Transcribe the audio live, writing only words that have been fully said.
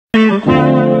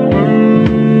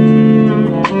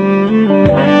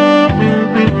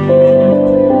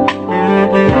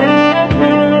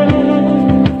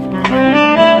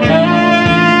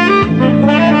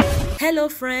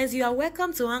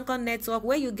Welcome to Anchor Network,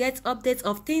 where you get updates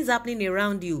of things happening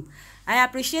around you. I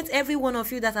appreciate every one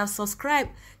of you that have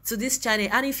subscribed to this channel,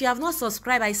 and if you have not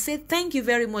subscribed, I say thank you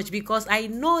very much, because I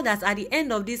know that at the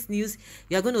end of this news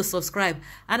you are going to subscribe,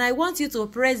 and I want you to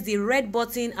press the red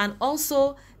button and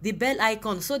also the bell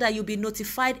icon so that you'll be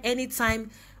notified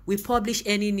anytime we publish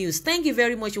any news. Thank you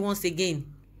very much once again.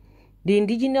 The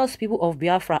indigenous people of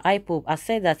Biafra, IPOB, has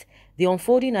said that the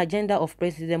unfolding agenda of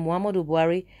President Muhammadu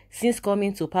Buhari since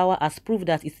coming to power has proved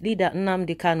that its leader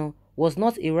Nnamdi Kanu was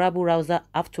not a rabble-rouser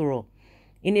after all.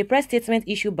 In a press statement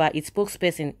issued by its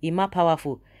spokesperson, Ima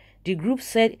Powerful, the group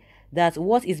said that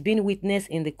what is being witnessed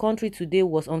in the country today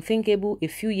was unthinkable a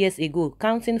few years ago,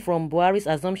 counting from Buhari's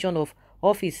assumption of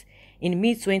office in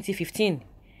mid-2015.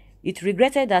 It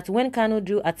regretted that when Kanu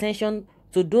drew attention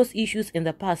to those issues in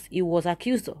the past, he was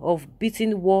accused of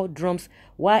beating war drums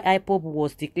while IPOB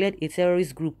was declared a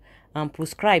terrorist group and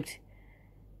proscribed.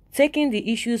 Taking the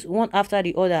issues one after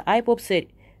the other, IPOB said,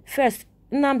 first,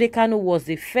 Nnamdi Kanu was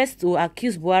the first to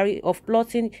accuse Buhari of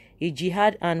plotting a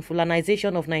jihad and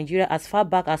Fulanization of Nigeria as far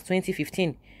back as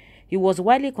 2015. He was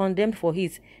widely condemned for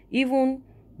it, even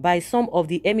by some of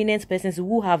the eminent persons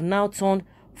who have now turned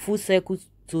full circle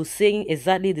to saying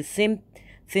exactly the same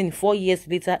thing 4 years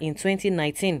later in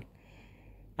 2019.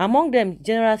 Among them,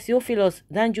 General Theophilus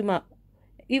Danjuma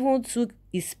even took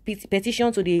his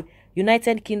petition to the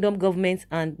United Kingdom government,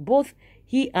 and both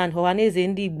he and Ohanaeze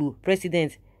Ndigbo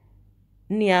President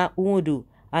Nia Uwodu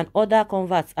and other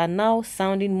converts are now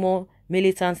sounding more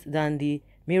militant than the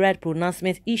myriad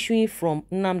pronouncements issuing from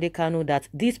Nnamdi Kanu that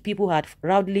these people had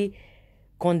roundly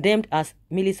condemned as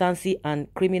militancy and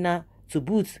criminal to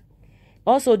boot.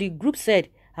 Also, the group said,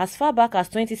 as far back as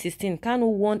 2016, Kanu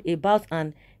warned about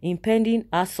an impending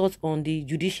assault on the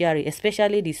judiciary,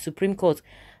 especially the Supreme Court,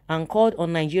 and called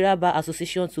on Nigeria Bar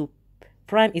Association to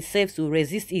prime itself to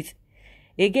resist it.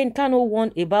 Again, Kanu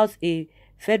warned about a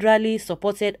federally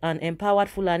supported and empowered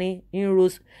Fulani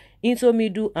inroads into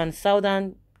middle and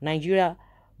southern Nigeria,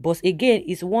 but again,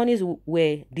 his warnings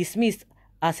were dismissed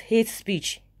as hate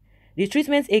speech. The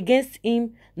treatment against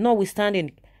him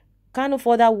notwithstanding, Kanu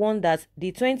further warned that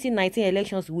the 2019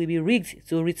 elections will be rigged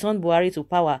to return Buhari to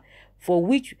power, for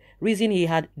which reason he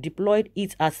had deployed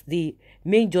it as the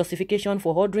main justification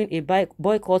for ordering a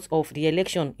boycott of the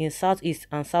election in Southeast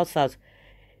and South-South.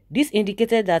 This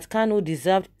indicated that Kanu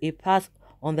deserved a pat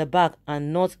on the back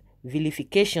and not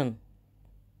vilification.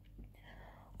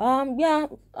 We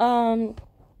can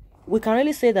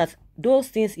really say that those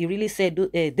things he really said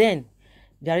then,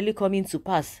 they are really coming to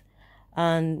pass.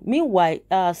 And meanwhile,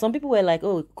 some people were like,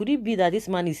 oh, could it be that this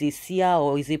man is a seer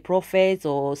or is a prophet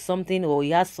or something, or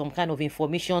he has some kind of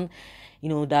information,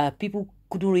 that people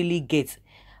couldn't really get?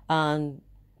 And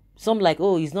some like,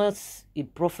 oh, he's not a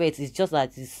prophet, it's just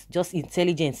that it's just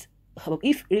intelligence.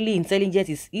 If really intelligence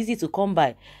is easy to come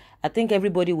by, I think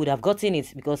everybody would have gotten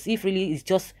it, because if really it's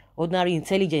just ordinary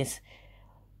intelligence,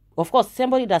 of course,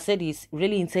 somebody that said he's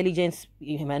really intelligent,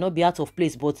 he might not be out of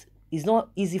place, but it's not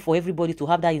easy for everybody to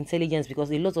have that intelligence,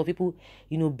 because a lot of people,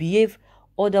 behave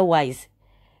otherwise.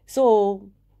 So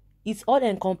it's all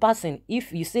encompassing.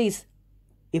 If you say it's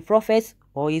a prophet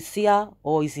or a seer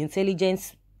or his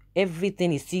intelligence,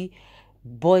 everything is still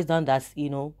boils down that,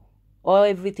 or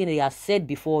everything he has said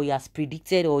before, he has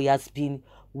predicted, or he has been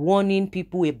warning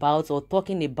people about or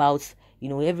talking about,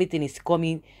 everything is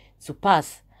coming to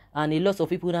pass. And a lot of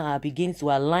people now are beginning to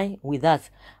align with that.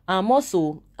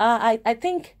 Also, I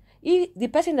think the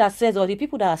person that says, or the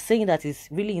people that are saying that is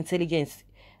really intelligent,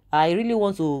 I really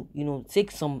want to, take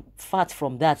some facts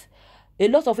from that. A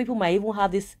lot of people might even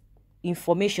have this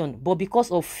information, but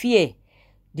because of fear,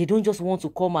 they don't just want to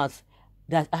come out.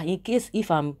 That in case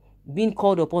if I'm being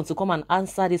called upon to come and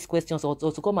answer these questions, or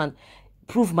to come and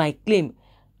prove my claim,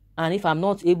 and if I'm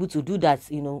not able to do that,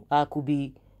 I could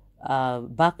be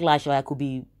backlash, or I could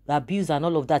be abused and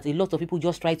all of that. A lot of people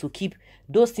just try to keep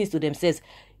those things to themselves.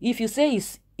 If you say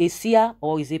it's a seer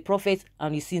or is a prophet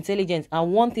and is intelligent,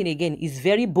 and one thing again is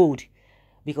very bold,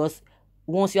 because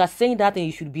once you are saying that, then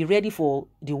you should be ready for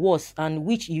the worst, and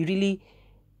which he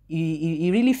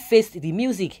really faced the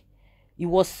music. He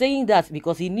was saying that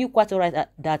because he knew quite all right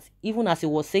that even as he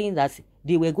was saying that,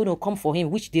 they were going to come for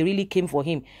him, which they really came for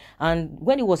him. And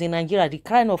when he was in Nigeria, the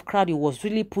kind of crowd he was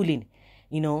really pulling,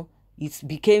 it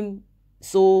became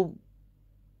so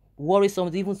worrisome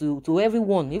even to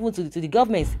everyone, even to the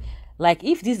governments. Like,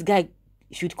 if this guy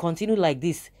should continue like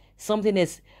this, something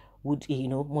else would,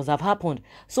 must have happened.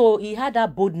 So he had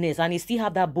that boldness, and he still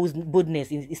have that boldness.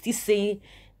 He's still saying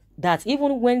that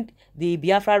even when the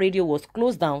Biafra radio was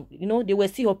closed down, they were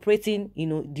still operating,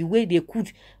 the way they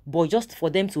could, but just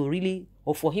for them to really,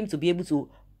 or for him to be able to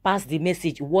pass the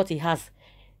message, what he has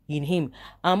in him.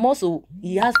 And also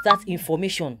he has that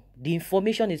information. The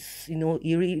information is,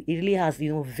 it really has,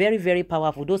 very, very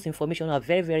powerful. Those information are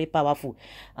very, very powerful,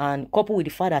 and coupled with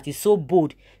the fact that he's so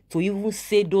bold to even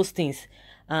say those things.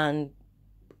 And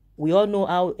we all know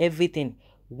how everything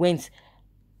went.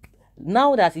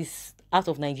 Now that he's out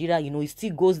of Nigeria, he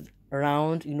still goes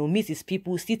around, meets his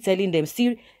people, still telling them,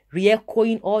 still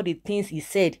re-echoing all the things he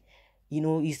said.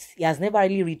 He has never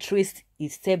really retraced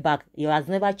his step back. He has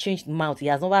never changed mouth. He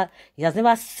has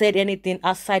never said anything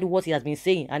outside what he has been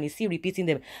saying, and he's still repeating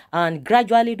them. And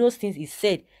gradually, those things he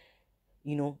said,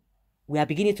 we are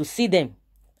beginning to see them,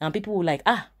 and people will like,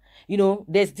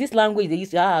 there's this language they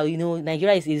used to,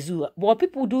 Nigeria is a zoo. But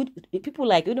people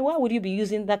like, why would you be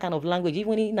using that kind of language,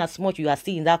 even in as much you are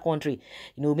still in that country?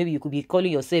 Maybe you could be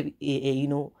calling yourself,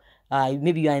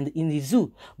 maybe you are in the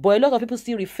zoo. But a lot of people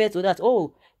still refer to that,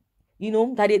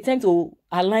 that they tend to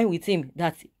align with him,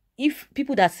 that if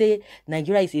people that say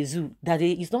Nigeria is a zoo, that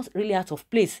it's not really out of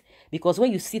place. Because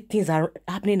when you see things are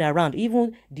happening around,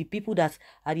 even the people that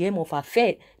at the end of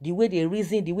affair, the way they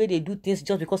reason, the way they do things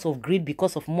just because of greed,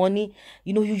 because of money,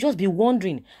 you just be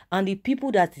wondering. And the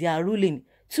people that they are ruling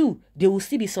too, they will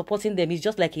still be supporting them. It's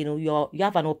just like, you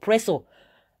have an oppressor,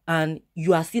 and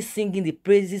you are still singing the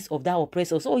praises of that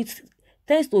oppressor. So it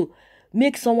tends to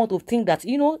make someone to think that,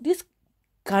 this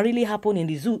can really happen in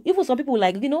the zoo. Even some people,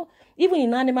 like, even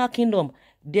in animal kingdom,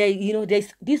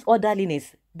 there's this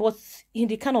orderliness. But in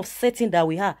the kind of setting that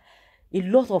we are, a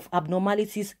lot of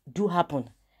abnormalities do happen.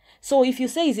 So if you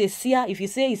say he's a seer, if you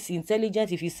say he's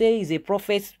intelligent, if you say he's a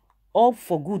prophet, all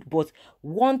for good. But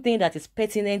one thing that is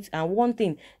pertinent, and one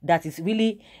thing that is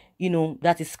really,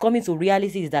 that is coming to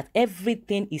reality, is that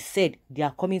everything is said, they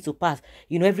are coming to pass.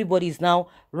 Everybody is now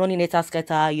running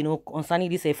scatter, concerning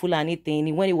this Fulani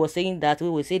thing. When he was saying that, we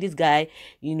will say this guy,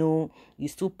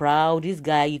 he's too proud. This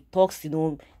guy, he talks,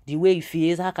 the way he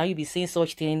feels. How can you be saying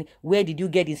such thing? Where did you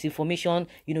get this information?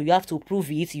 You have to prove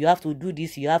it. You have to do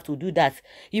this. You have to do that.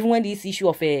 Even when this issue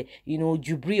of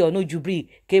Jubri or no Jubri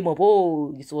came up,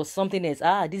 this was something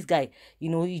else. This guy,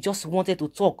 he just wanted to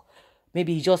talk.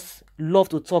 Maybe he just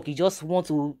loved to talk. He just want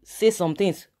to say some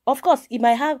things. Of course, he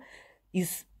might have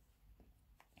his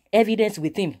evidence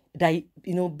with him that,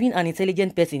 being an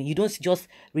intelligent person, you don't just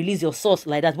release your source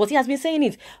like that. But he has been saying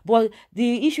it. But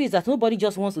the issue is that nobody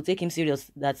just wants to take him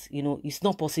serious. That, it's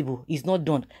not possible. It's not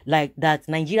done. Like that,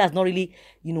 Nigeria has not really,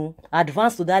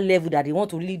 advanced to that level that they want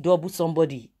to really double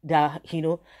somebody. That,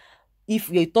 if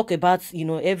you talk about,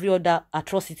 every other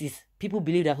atrocities, people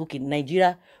believe that, okay,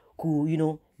 Nigeria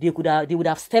could, they would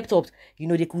have stepped up,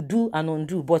 they could do and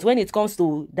undo. But when it comes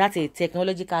to that a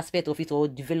technological aspect of it, or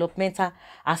developmental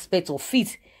aspect of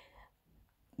it,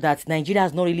 that Nigeria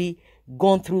has not really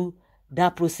gone through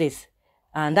that process.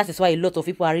 And that is why a lot of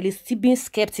people are really still being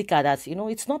skeptical that,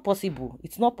 it's not possible.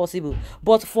 It's not possible.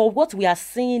 But for what we are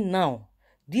seeing now,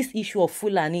 this issue of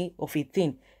Fulani of a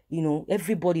thing,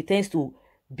 everybody tends to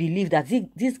believe that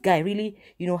this guy really,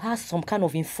 has some kind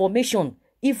of information,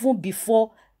 even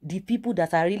before the people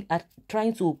that are really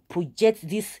trying to project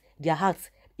their hearts,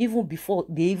 even before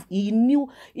he knew,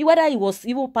 whether he was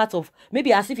even part of,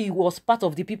 maybe as if he was part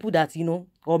of the people that,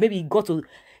 or maybe he got to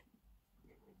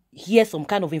hear some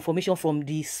kind of information from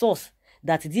the source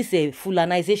that this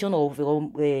Fulanization of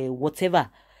whatever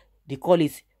they call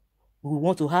it will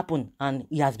want to happen, and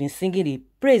he has been singing the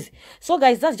praise. So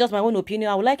guys, that's just my own opinion.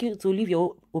 I would like you to leave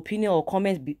your opinion or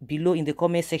comment below in the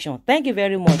comment section. Thank you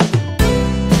very much.